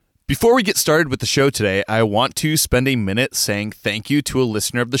Before we get started with the show today, I want to spend a minute saying thank you to a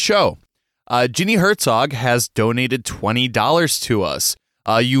listener of the show. Ginny Herzog has donated $20 to us.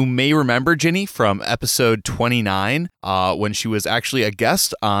 You may remember Ginny from episode 29 when she was actually a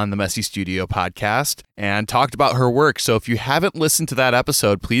guest on the Messy Studio podcast and talked about her work. So if you haven't listened to that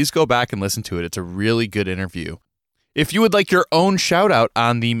episode, please go back and listen to it. It's a really good interview. If you would like your own shout out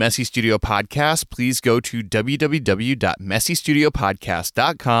on the Messy Studio podcast, please go to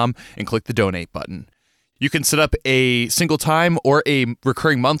www.messystudiopodcast.com and click the donate button. You can set up a single time or a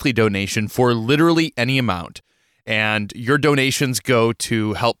recurring monthly donation for literally any amount. And your donations go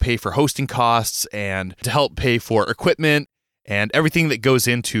to help pay for hosting costs and to help pay for equipment and everything that goes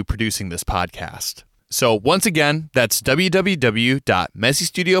into producing this podcast. So once again, that's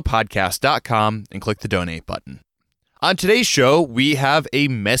www.messystudiopodcast.com and click the donate button. On today's show, we have a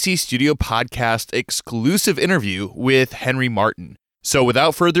Messy Studio Podcast exclusive interview with Henry Martin. So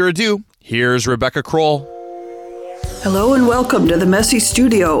without further ado, here's Rebecca Kroll. Hello and welcome to the Messy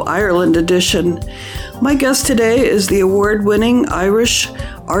Studio Ireland edition. My guest today is the award-winning Irish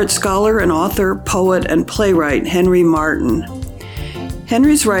art scholar and author, poet, and playwright Henry Martin.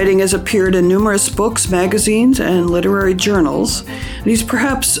 Henry's writing has appeared in numerous books, magazines, and literary journals. And he's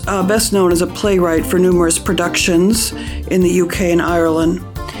perhaps best known as a playwright for numerous productions in the UK and Ireland.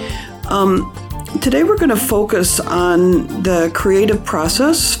 Today we're going to focus on the creative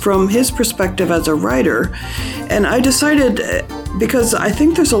process from his perspective as a writer. And I decided, because I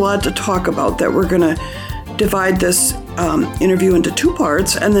think there's a lot to talk about, that we're going to divide this interview into two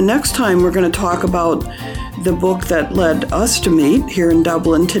parts. And the next time we're going to talk about the book that led us to meet here in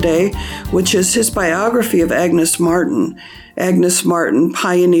Dublin today, which is his biography of Agnes Martin. Agnes Martin,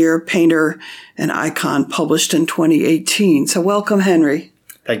 pioneer, painter, and icon, published in 2018. So welcome, Henry.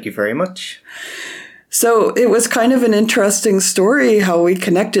 Thank you very much. So it was kind of an interesting story how we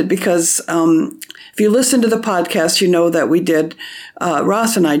connected because if you listen to the podcast, you know that we did,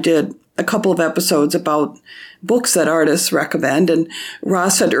 Ross and I did a couple of episodes about books that artists recommend. And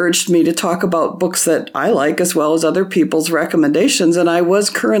Ross had urged me to talk about books that I like as well as other people's recommendations. And I was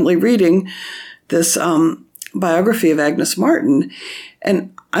currently reading this biography of Agnes Martin.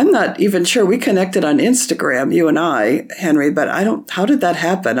 And I'm not even sure we connected on Instagram, you and I, Henry, but how did that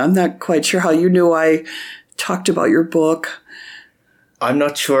happen? I'm not quite sure how you knew I talked about your book. I'm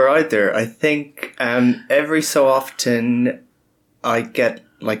not sure either. I think every so often I get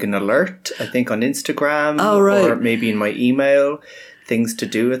like an alert, I think on Instagram or maybe in my email, things to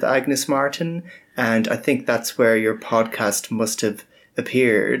do with Agnes Martin. And I think that's where your podcast must have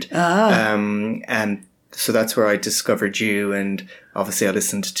appeared. And so that's where I discovered you. And obviously I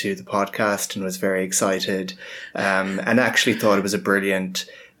listened to the podcast and was very excited and actually thought it was a brilliant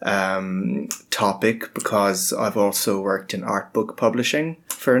topic because I've also worked in art book publishing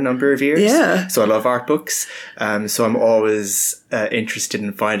for a number of years. Yeah. So I love art books. So I'm always interested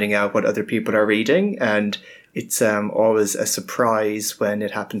in finding out what other people are reading. And it's always a surprise when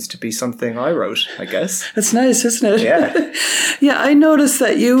it happens to be something I wrote, I guess. That's nice, isn't it? Yeah. Yeah, I noticed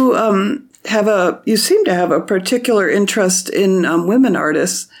that you you seem to have a particular interest in women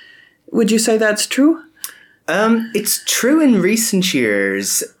artists. Would you say that's true? It's true in recent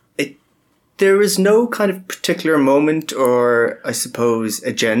years. There was no kind of particular moment or, I suppose,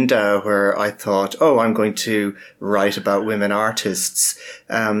 agenda where I thought, I'm going to write about women artists.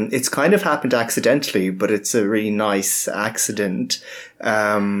 It's kind of happened accidentally, but it's a really nice accident.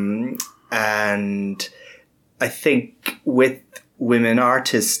 And I think with women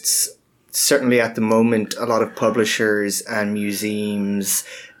artists, certainly at the moment, a lot of publishers and museums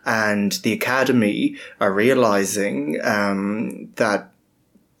and the Academy are realizing that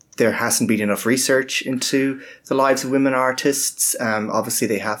there hasn't been enough research into the lives of women artists. Obviously,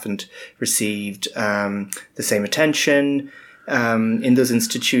 they haven't received the same attention in those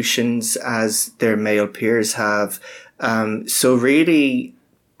institutions as their male peers have. So really,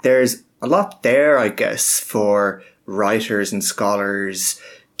 there's a lot there, I guess, for writers and scholars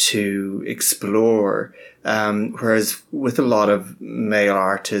to explore. Whereas with a lot of male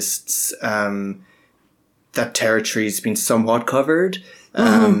artists, that territory's been somewhat covered.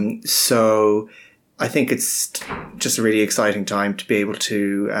 So I think it's just a really exciting time to be able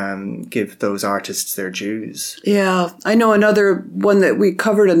to give those artists their dues. Yeah. I know another one that we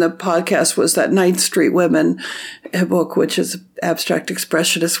covered in the podcast was that Ninth Street Women book, which is abstract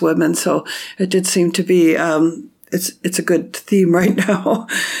expressionist women. So it did seem to be, it's a good theme right now.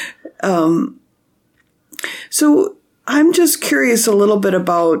 So I'm just curious a little bit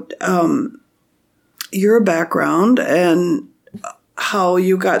about your background and how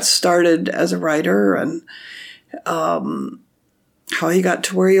you got started as a writer. And how you got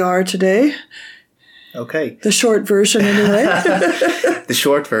to where you are today. Okay. The short version, anyway. The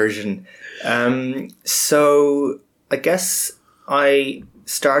short version. So I guess I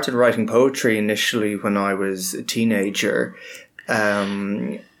started writing poetry initially when I was a teenager.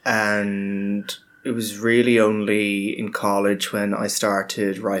 And it was really only in college when I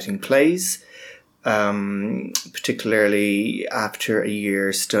started writing plays, particularly after a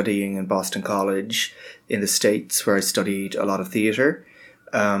year studying in Boston College in the States, where I studied a lot of theatre.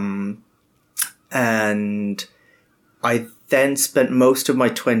 And I then spent most of my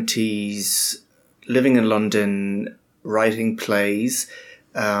 20s living in London, writing plays.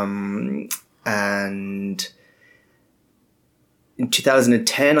 And in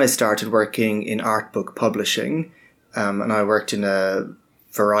 2010, I started working in art book publishing. And I worked in a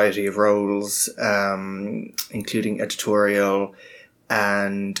variety of roles, including editorial.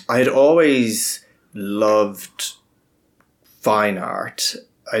 And I had always loved fine art.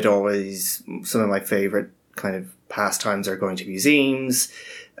 Some of my favorite kind of pastimes are going to museums.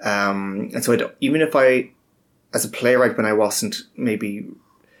 And so as a playwright, when I wasn't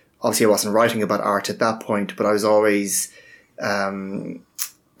obviously I wasn't writing about art at that point, but I was always kind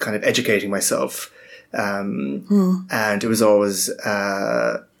of educating myself. And it was always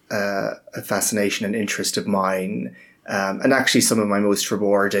a fascination and interest of mine. And actually some of my most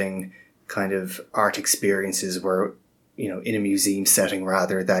rewarding kind of art experiences were, in a museum setting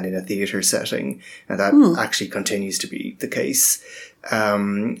rather than in a theatre setting. And that actually continues to be the case.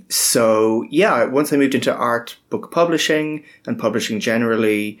 So yeah, once I moved into art book publishing and publishing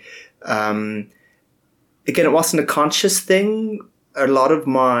generally, again, it wasn't a conscious thing. A lot of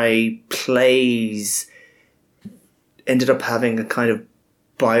my plays ended up having a kind of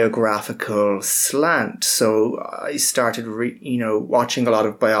biographical slant. So I started, watching a lot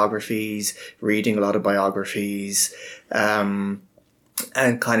of biographies, reading a lot of biographies, and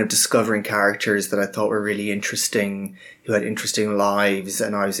kind of discovering characters that I thought were really interesting, who had interesting lives,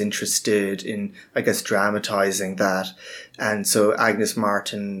 and I was interested in, I guess, dramatizing that. And so Agnes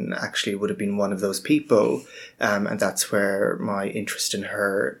Martin actually would have been one of those people, and that's where my interest in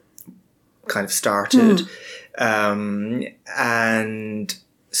her kind of started. And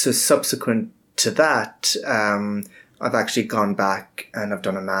so subsequent to that, I've actually gone back and I've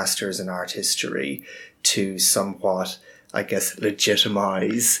done a master's in art history to somewhat, I guess,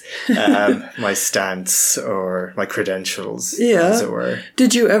 legitimize my stance or my credentials, as it were.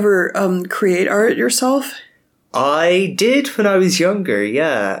 Did you ever create art yourself? I did when I was younger,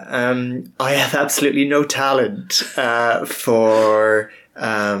 yeah. I have absolutely no talent for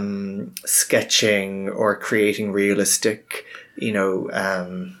sketching or creating realistic,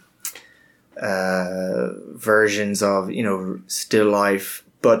 versions of, still life.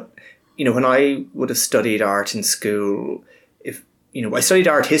 But, when I would have studied art in school, I studied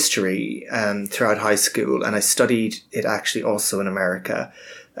art history throughout high school, and I studied it actually also in America.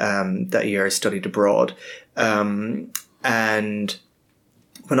 That year I studied abroad. And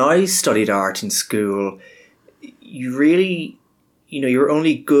when I studied art in school, you really, you're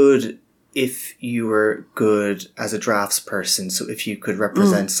only good if you were good as a draftsperson. So if you could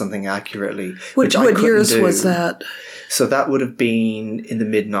represent something accurately. What years was that? So that would have been in the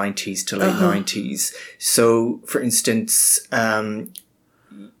mid-90s to late 90s. So, for instance,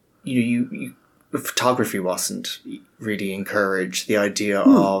 photography wasn't really encouraged. The idea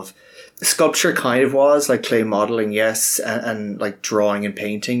of sculpture kind of was, like clay modeling, yes, and like drawing and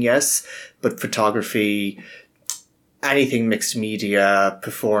painting, yes, but photography, anything mixed media,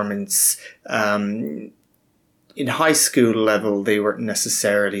 performance, in high school level, they weren't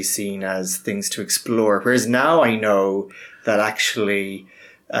necessarily seen as things to explore. Whereas now I know that actually,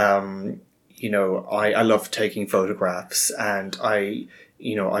 I love taking photographs, and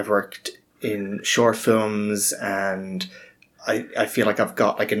I've worked in short films, and I feel like I've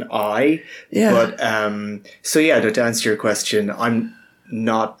got like an eye. Yeah. But, to answer your question, I'm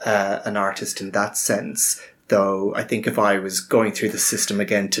not an artist in that sense. Though I think if I was going through the system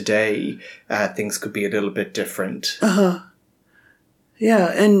again today, things could be a little bit different. Yeah,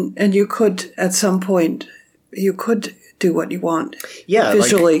 and you could, at some point, do what you want. Yeah,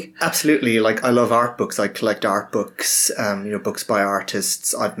 visually. Absolutely. Like, I love art books. I collect art books, books by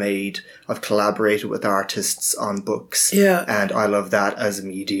artists. I've collaborated with artists on books. Yeah. And I love that as a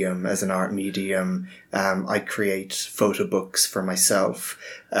medium, as an art medium. I create photo books for myself.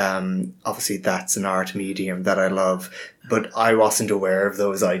 Obviously that's an art medium that I love, but I wasn't aware of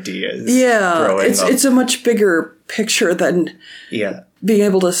those ideas. Yeah. It's a much bigger picture than being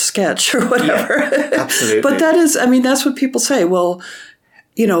able to sketch or whatever. Yeah, absolutely. But that's what people say. Well,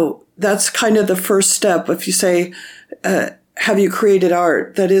 that's kind of the first step. If you say, have you created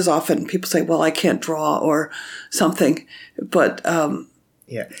art that is often people say, well, I can't draw or something, but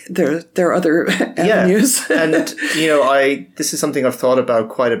there are other avenues. Yeah. And, this is something I've thought about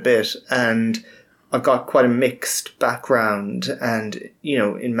quite a bit, and I've got quite a mixed background. And,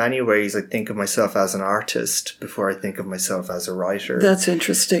 in many ways, I think of myself as an artist before I think of myself as a writer. That's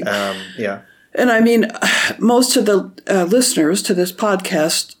interesting. Yeah. And I mean, most of the listeners to this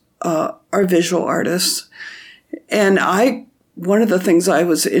podcast are visual artists. And one of the things I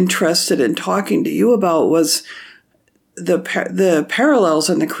was interested in talking to you about was the parallels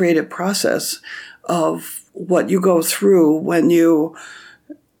in the creative process of what you go through when you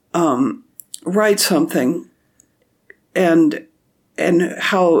write something, and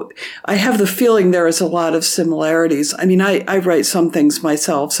how I have the feeling there is a lot of similarities. I mean, I write some things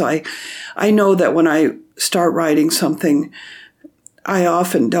myself, so I know that when I start writing something, I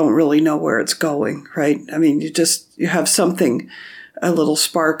often don't really know where it's going, right? I mean, you have something, a little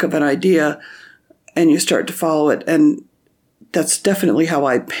spark of an idea, and you start to follow it. And that's definitely how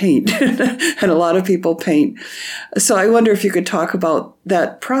I paint. And a lot of people paint. So I wonder if you could talk about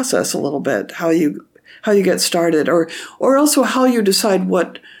that process a little bit, how you get started, or also how you decide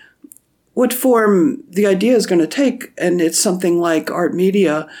what form the idea is going to take. And it's something like art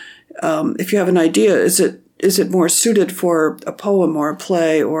media. If you have an idea, is it more suited for a poem or a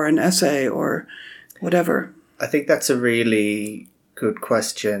play or an essay or whatever? I think that's a really good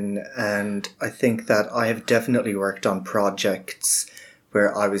question. And I think that I have definitely worked on projects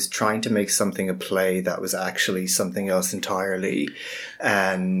where I was trying to make something a play that was actually something else entirely.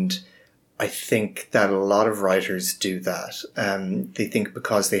 And I think that a lot of writers do that. They think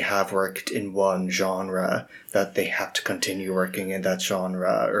because they have worked in one genre that they have to continue working in that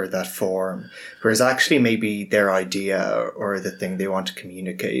genre or that form. Whereas actually maybe their idea or the thing they want to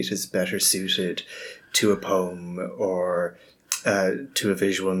communicate is better suited to a poem or to a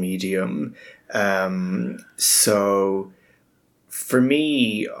visual medium. So for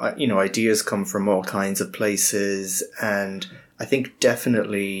me, ideas come from all kinds of places. And I think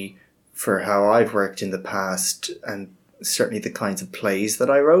definitely for how I've worked in the past, and certainly the kinds of plays that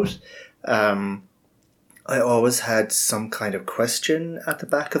I wrote, I always had some kind of question at the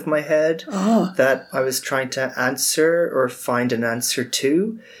back of my head that I was trying to answer or find an answer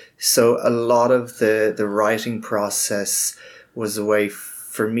to. So a lot of the writing process was a way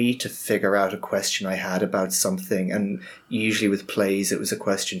for me to figure out a question I had about something. And usually with plays, it was a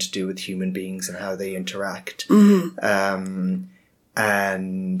question to do with human beings and how they interact. Mm-hmm.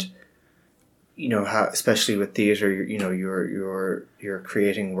 And how, especially with theater, you're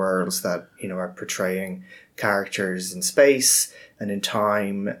creating worlds that, are portraying characters in space and in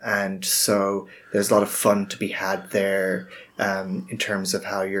time. And so there's a lot of fun to be had there, in terms of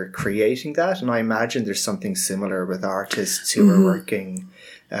how you're creating that. And I imagine there's something similar with artists who are working.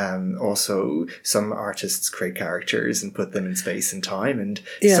 Also, some artists create characters and put them in space and time, and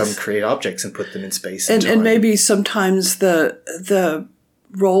some create objects and put them in space and time. And maybe sometimes the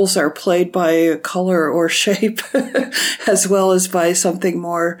roles are played by color or shape as well as by something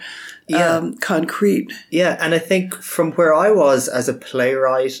more concrete. Yeah, and I think from where I was as a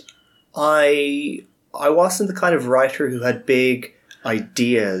playwright, I wasn't the kind of writer who had big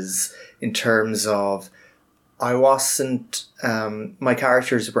ideas in terms of, I wasn't, my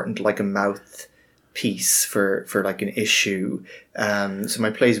characters weren't like a mouthpiece for like an issue. So my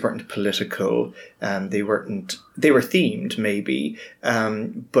plays weren't political. They were themed maybe.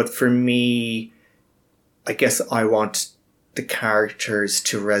 But for me, I guess I want the characters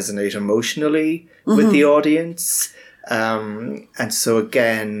to resonate emotionally with the audience. And so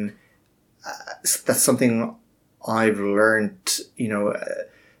again, that's something I've learned,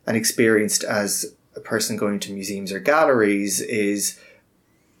 and experienced as a person going to museums or galleries, is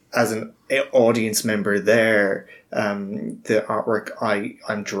as an audience member there, the artwork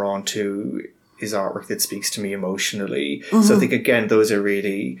I'm drawn to is artwork that speaks to me emotionally. So I think, again, those are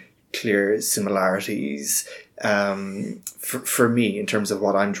really clear similarities for me in terms of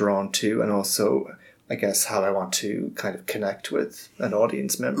what I'm drawn to, and also, I guess, how I want to kind of connect with an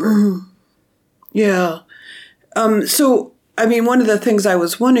audience member. Yeah. So, I mean, one of the things I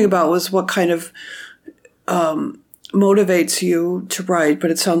was wondering about was what kind of motivates you to write,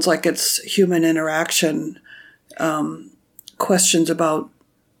 but it sounds like it's human interaction, questions about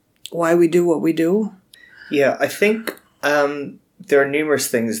why we do what we do. Yeah, I think there are numerous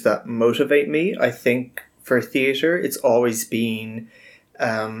things that motivate me. I think for theatre, it's always been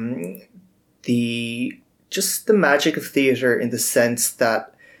the magic of theatre, in the sense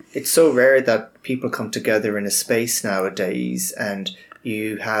that it's so rare that people come together in a space nowadays, and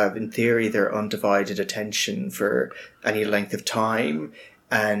You have, in theory, their undivided attention for any length of time,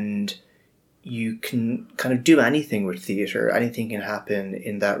 and you can kind of do anything with theatre. Anything can happen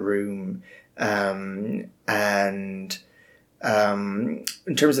in that room. In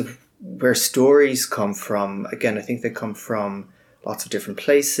terms of where stories come from, again, I think they come from lots of different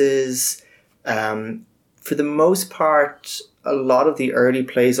places. For the most part, a lot of the early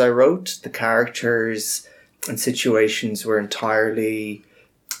plays I wrote, the characters and situations were entirely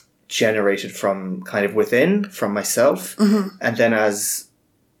generated from kind of within, from myself. Mm-hmm. And then as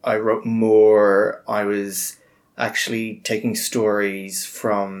I wrote more, I was actually taking stories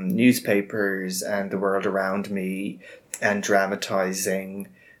from newspapers and the world around me and dramatizing,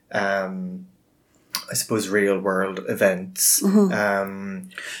 I suppose, real world events. Mm-hmm.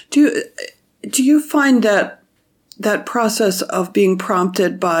 Do you find that process of being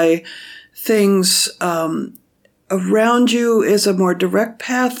prompted by things around you is a more direct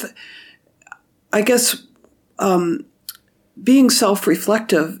path? I guess being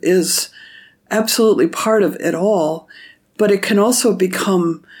self-reflective is absolutely part of it all, but it can also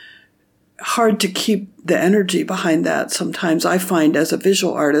become hard to keep the energy behind that sometimes, I find, as a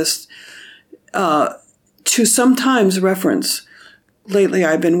visual artist, to sometimes reference. Lately,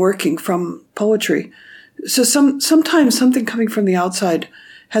 I've been working from poetry. So sometimes something coming from the outside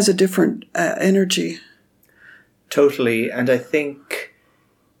has a different energy. Totally. And I think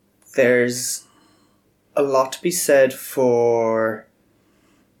there's a lot to be said for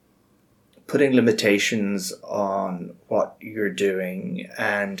putting limitations on what you're doing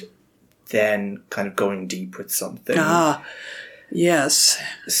and then kind of going deep with something. Ah, yes.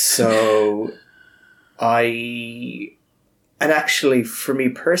 So and actually for me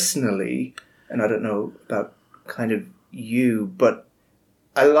personally, and I don't know about kind of you, but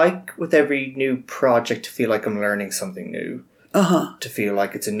I like with every new project to feel like I'm learning something new. Uh-huh. To feel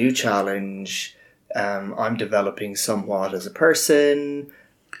like it's a new challenge. I'm developing somewhat as a person.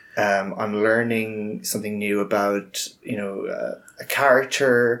 I'm learning something new about, a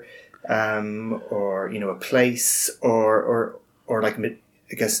character, or, a place, or like, I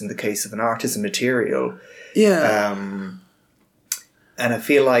guess in the case of an artist, a material. Yeah. And I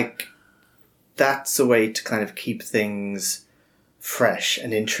feel like that's a way to kind of keep things fresh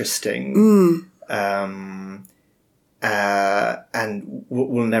and interesting. And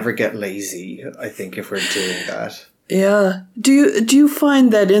we'll never get lazy, I think, if we're doing that. Yeah. Do you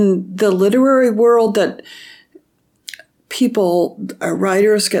find that in the literary world that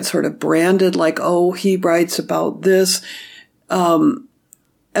writers get sort of branded like, oh, he writes about this,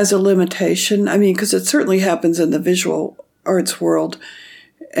 as a limitation? I mean, because it certainly happens in the visual arts world,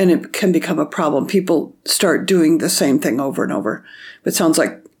 and it can become a problem. People start doing the same thing over and over. It sounds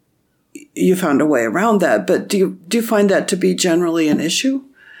like you found a way around that, but do you find that to be generally an issue?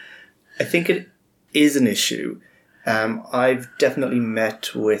 I think it is an issue. I've definitely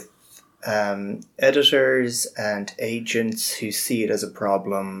met with editors and agents who see it as a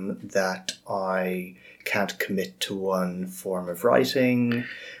problem that I can't commit to one form of writing,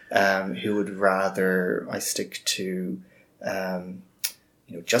 who would rather I stick to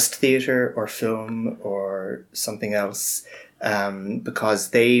just theatre or film or something else,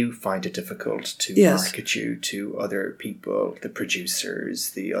 because they find it difficult to market you to other people, the producers,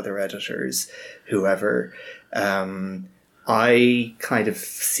 the other editors, whoever. I kind of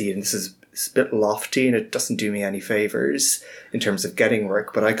see it, and this is a bit lofty and it doesn't do me any favours in terms of getting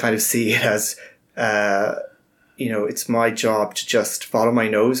work, but I kind of see it as, it's my job to just follow my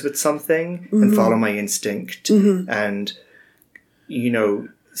nose with something and follow my instinct and,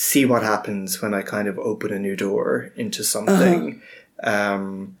 see what happens when I kind of open a new door into something.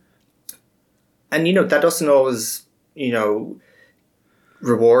 And, that doesn't always,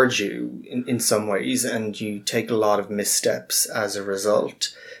 reward you in some ways, and you take a lot of missteps as a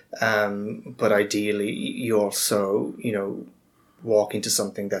result. But ideally, you also, walk into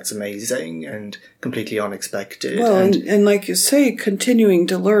something that's amazing and completely unexpected. Well, and like you say, continuing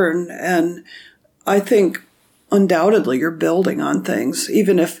to learn. And I think undoubtedly you're building on things,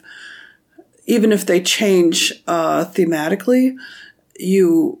 even if they change thematically.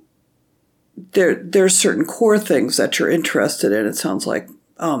 There's certain core things that you're interested in. It sounds like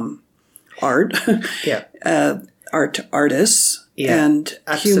art, artists, and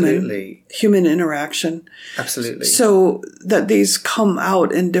human interaction. Absolutely. So that these come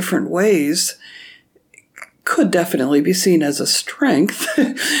out in different ways could definitely be seen as a strength.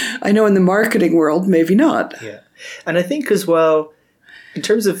 I know in the marketing world, maybe not. Yeah. And I think as well, in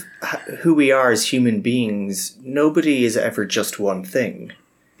terms of who we are as human beings, nobody is ever just one thing.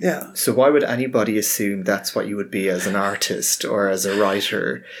 Yeah. So why would anybody assume that's what you would be as an artist or as a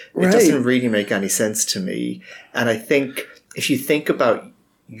writer? It Right. doesn't really make any sense to me. And I think if you think about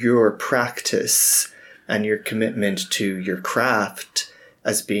your practice and your commitment to your craft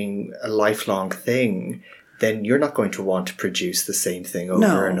as being a lifelong thing, then you're not going to want to produce the same thing over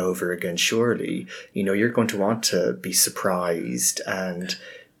No. and over again, surely. You know, you're going to want to be surprised and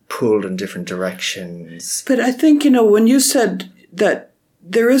pulled in different directions. But I think, when you said that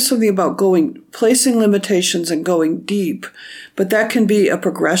there is something about placing limitations and going deep, but that can be a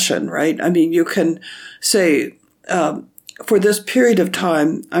progression, right? I mean, you can say, for this period of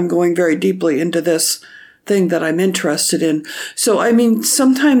time, I'm going very deeply into this thing that I'm interested in. So, I mean,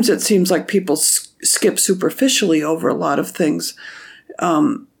 sometimes it seems like people skip superficially over a lot of things.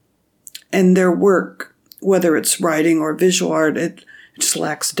 And their work, whether it's writing or visual art, it just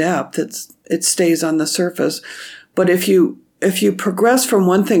lacks depth. It stays on the surface. But if you progress from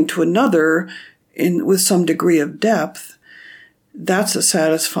one thing to another with some degree of depth, that's a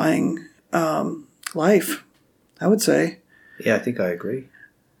satisfying life, I would say. Yeah, I think I agree.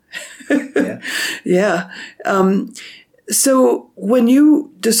 Yeah. Yeah. So when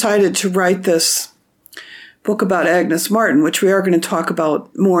you decided to write this book about Agnes Martin, which we are going to talk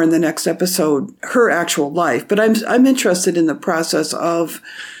about more in the next episode, her actual life, but I'm interested in the process of,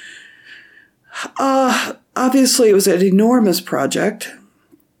 obviously it was an enormous project.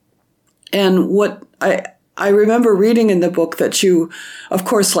 And what I remember reading in the book that you, of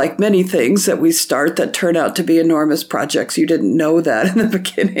course, like many things that we start that turn out to be enormous projects, you didn't know that in the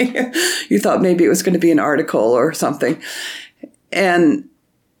beginning. You thought maybe it was going to be an article or something. And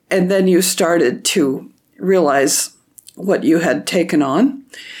then you started to realize what you had taken on.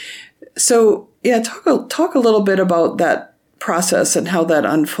 So, yeah, talk a little bit about that process and how that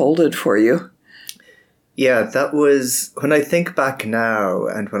unfolded for you. Yeah, that was, when I think back now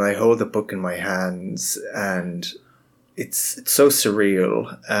and when I hold the book in my hands, and it's so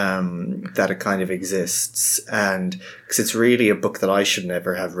surreal that it kind of exists, and because it's really a book that I should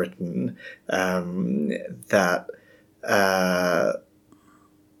never have written, that,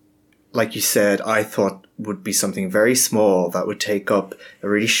 like you said, I thought would be something very small that would take up a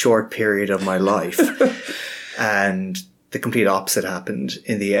really short period of my life. And the complete opposite happened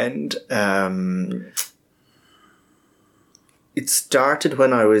in the end. It started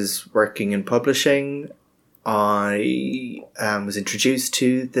when I was working in publishing. I was introduced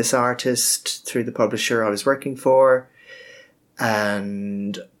to this artist through the publisher I was working for,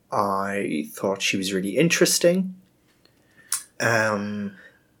 and I thought she was really interesting.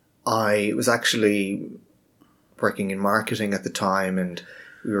 I was actually working in marketing at the time, and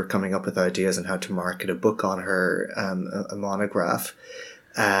we were coming up with ideas on how to market a book on her, a monograph.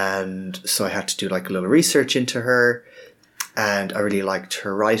 And so I had to do like a little research into her. And I really liked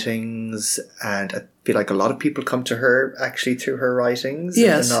her writings, and I feel like a lot of people come to her actually through her writings,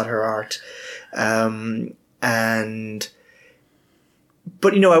 yes, and not her art.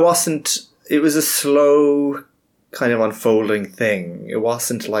 But I wasn't. It was a slow kind of unfolding thing. It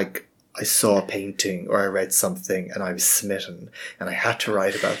wasn't like I saw a painting or I read something and I was smitten and I had to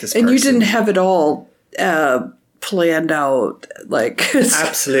write about this person. And you didn't have it all planned out, like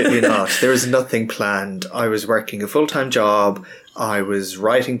Absolutely not. There was nothing planned. I was working a full-time job. I was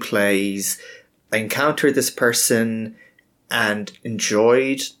writing plays. I encountered this person and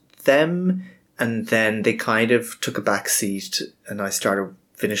enjoyed them, and then they kind of took a back seat, and I started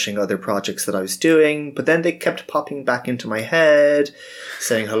finishing other projects that I was doing, but then they kept popping back into my head,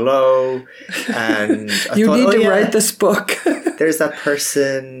 saying hello, and I you thought, need to write this book. There's that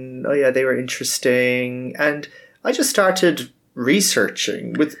person. Oh yeah, they were interesting. And I just started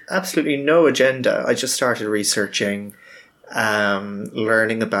researching with absolutely no agenda. I just started researching,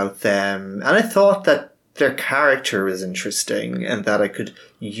 learning about them. And I thought that their character was interesting and that I could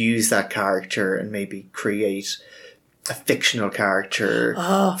use that character and maybe create a fictional character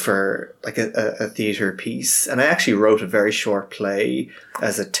for like a theatre piece. And I actually wrote a very short play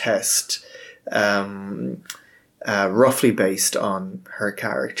as a test, roughly based on her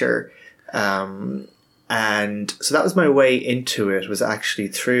character. And so that was my way into it, was actually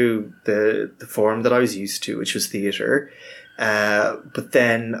through the form that I was used to, which was theatre. But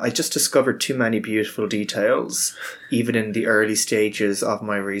then I just discovered too many beautiful details, even in the early stages of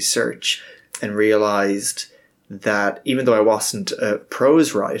my research, and realized that even though I wasn't a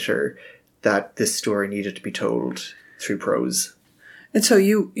prose writer, that this story needed to be told through prose. And so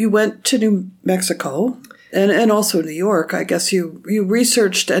you went to New Mexico and also New York. I guess you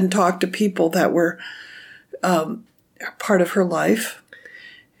researched and talked to people that were part of her life.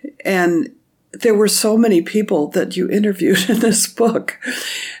 And there were so many people that you interviewed in this book.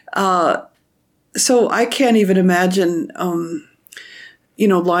 So I can't even imagine,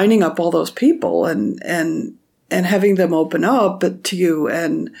 lining up all those people and having them open up to you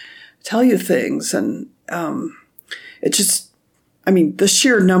and tell you things. And the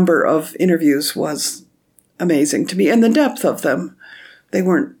sheer number of interviews was amazing to me, and the depth of them.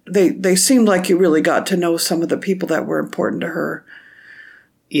 They seemed like you really got to know some of the people that were important to her.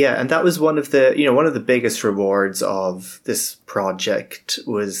 Yeah, and that was one of the biggest rewards of this project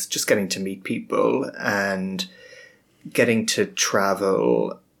was just getting to meet people and getting to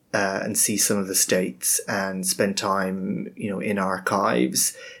travel and see some of the states and spend time, in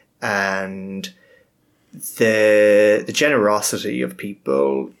archives. And the generosity of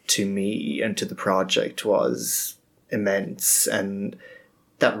people to me and to the project was immense, and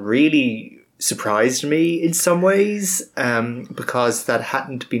that really surprised me in some ways, because that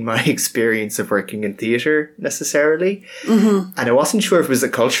hadn't been my experience of working in theatre necessarily. Mm-hmm. And I wasn't sure if it was a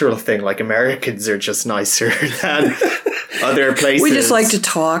cultural thing, like Americans are just nicer than other places. We just like to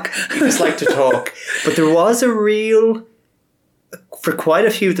talk. But there was for quite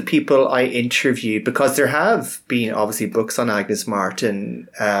a few of the people I interviewed, because there have been obviously books on Agnes Martin,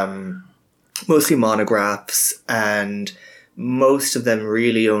 mostly monographs, and most of them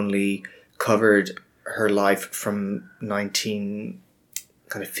really only covered her life from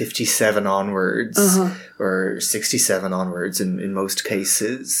 1957 onwards, or 67 onwards in most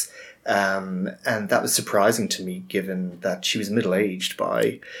cases. And that was surprising to me, given that she was middle-aged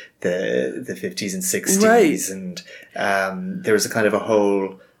by the 50s and 60s. Right. And there was a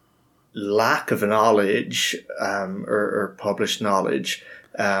whole lack of knowledge or published knowledge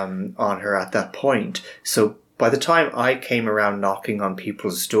on her at that point. So by the time I came around knocking on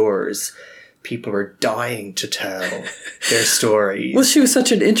people's doors, people were dying to tell their stories. Well, she was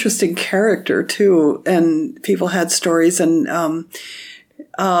such an interesting character too, and people had stories. And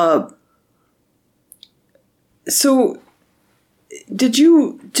so, did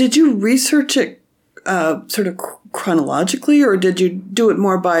you research it sort of chronologically, or did you do it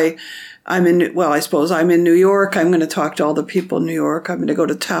more by? I suppose I'm in New York. I'm going to talk to all the people in New York. I'm going to go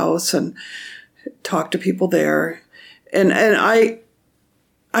to Taos and talk to people there, and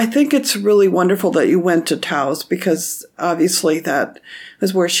I think it's really wonderful that you went to Taos, because obviously that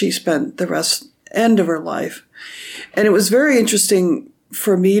is where she spent the end of her life. And it was very interesting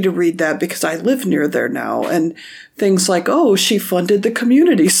for me to read that, because I live near there now, and things like, she funded the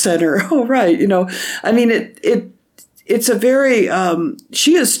community center. Oh, right. It's a very,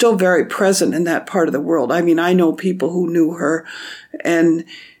 she is still very present in that part of the world. I know people who knew her, and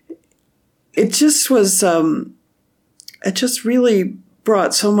it just was, it just really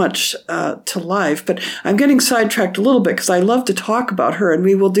brought so much to life. But I'm getting sidetracked a little bit, because I love to talk about her, and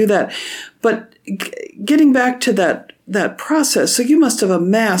we will do that. But getting back to that process, so you must have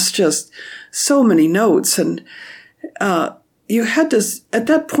amassed just so many notes, and you had to, at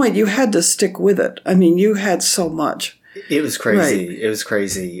that point, you had to stick with it. You had so much. It was crazy. Right. It was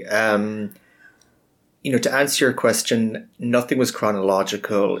crazy. To answer your question, nothing was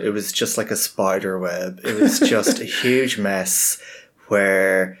chronological. It was just like a spider web. It was just a huge mess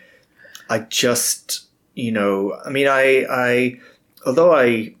where I just, although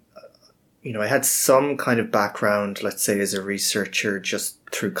I had some kind of background, let's say, as a researcher just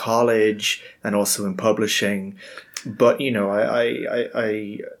through college and also in publishing. But,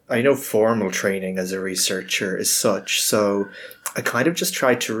 I know formal training as a researcher as such. So I kind of just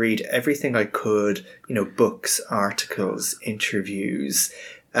tried to read everything I could, books, articles, interviews.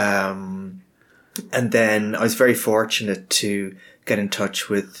 And then I was very fortunate to get in touch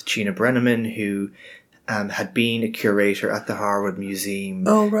with Gina Brenneman, who had been a curator at the Harwood Museum,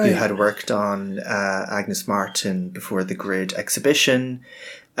 who had worked on Agnes Martin before the Grid exhibition.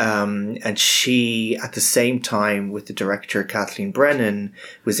 And she, at the same time with the director Kathleen Brennan,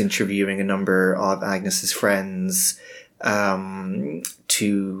 was interviewing a number of Agnes's friends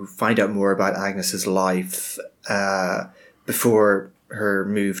to find out more about Agnes's life before her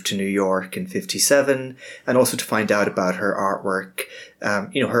move to New York in 1957, and also to find out about her artwork.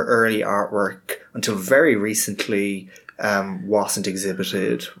 Her early artwork until very recently wasn't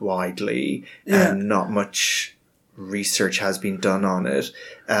exhibited widely, and not much research has been done on it.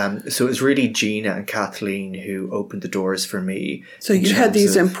 So it was really Gina and Kathleen who opened the doors for me. So you had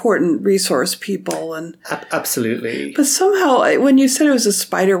these important resource people. And absolutely. But somehow, when you said it was a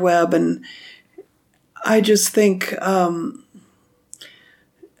spider web, and I just think,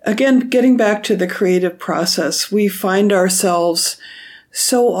 again, getting back to the creative process, we find ourselves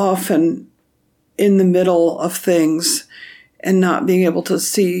so often in the middle of things and not being able to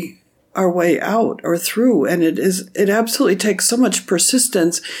see our way out or through. And it absolutely takes so much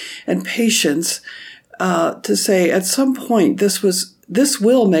persistence and patience to say at some point this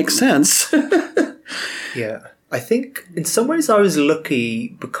will make sense. Yeah. I think in some ways I was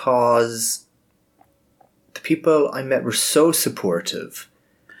lucky because the people I met were so supportive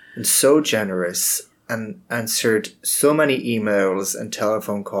and so generous and answered so many emails and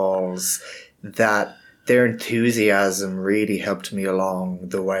telephone calls that their enthusiasm really helped me along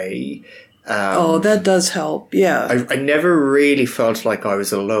the way. That does help. Yeah. I never really felt like I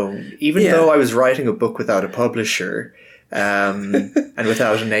was alone, even though I was writing a book without a publisher and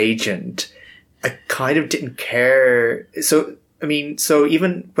without an agent. I kind of didn't care. So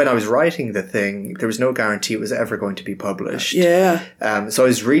even when I was writing the thing, there was no guarantee it was ever going to be published. Yeah. So I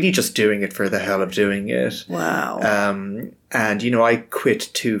was really just doing it for the hell of doing it. Wow. And, I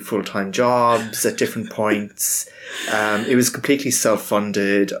quit 2 full-time jobs at different points. It was completely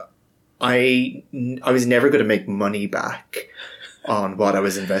self-funded. I was never going to make money back on what I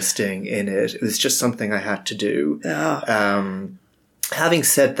was investing in it. It was just something I had to do. Yeah. Having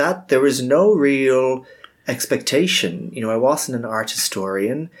said that, there was no real expectation. I wasn't an art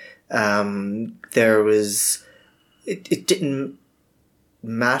historian. It didn't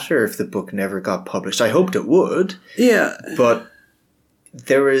matter if the book never got published. I hoped it would. Yeah. But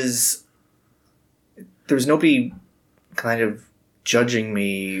there was nobody kind of judging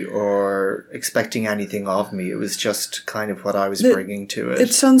me or expecting anything of me. It was just kind of what I was bringing to it.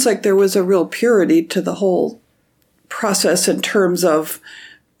 It sounds like there was a real purity to the whole process in terms of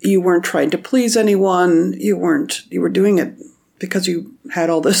you weren't trying to please anyone. You were doing it because you had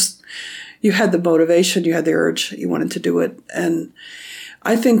all this, you had the motivation, you had the urge, you wanted to do it. And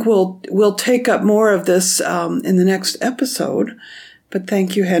I think we'll take up more of this in the next episode. But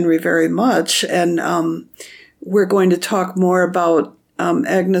thank you, Henry, very much. And we're going to talk more about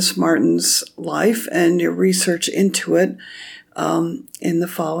Agnes Martin's life and your research into it in the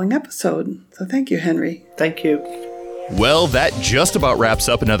following episode. So thank you, Henry. Thank you. Well, that just about wraps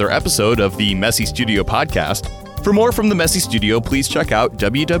up another episode of the Messy Studio podcast. For more from the Messy Studio, please check out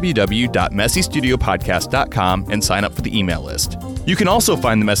www.messystudiopodcast.com and sign up for the email list. You can also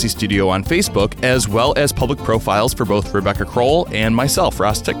find the Messy Studio on Facebook, as well as public profiles for both Rebecca Kroll and myself,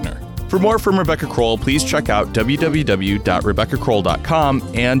 Ross Tickner. For more from Rebecca Kroll, please check out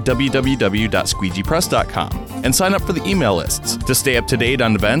www.rebeccakroll.com and www.squeegeepress.com and sign up for the email lists to stay up to date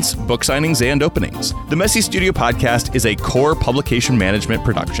on events, book signings, and openings. The Messy Studio podcast is a core publication management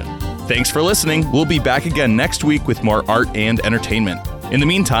production. Thanks for listening. We'll be back again next week with more art and entertainment. In the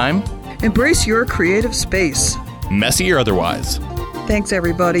meantime, embrace your creative space, messy or otherwise. Thanks,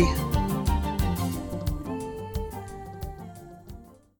 everybody.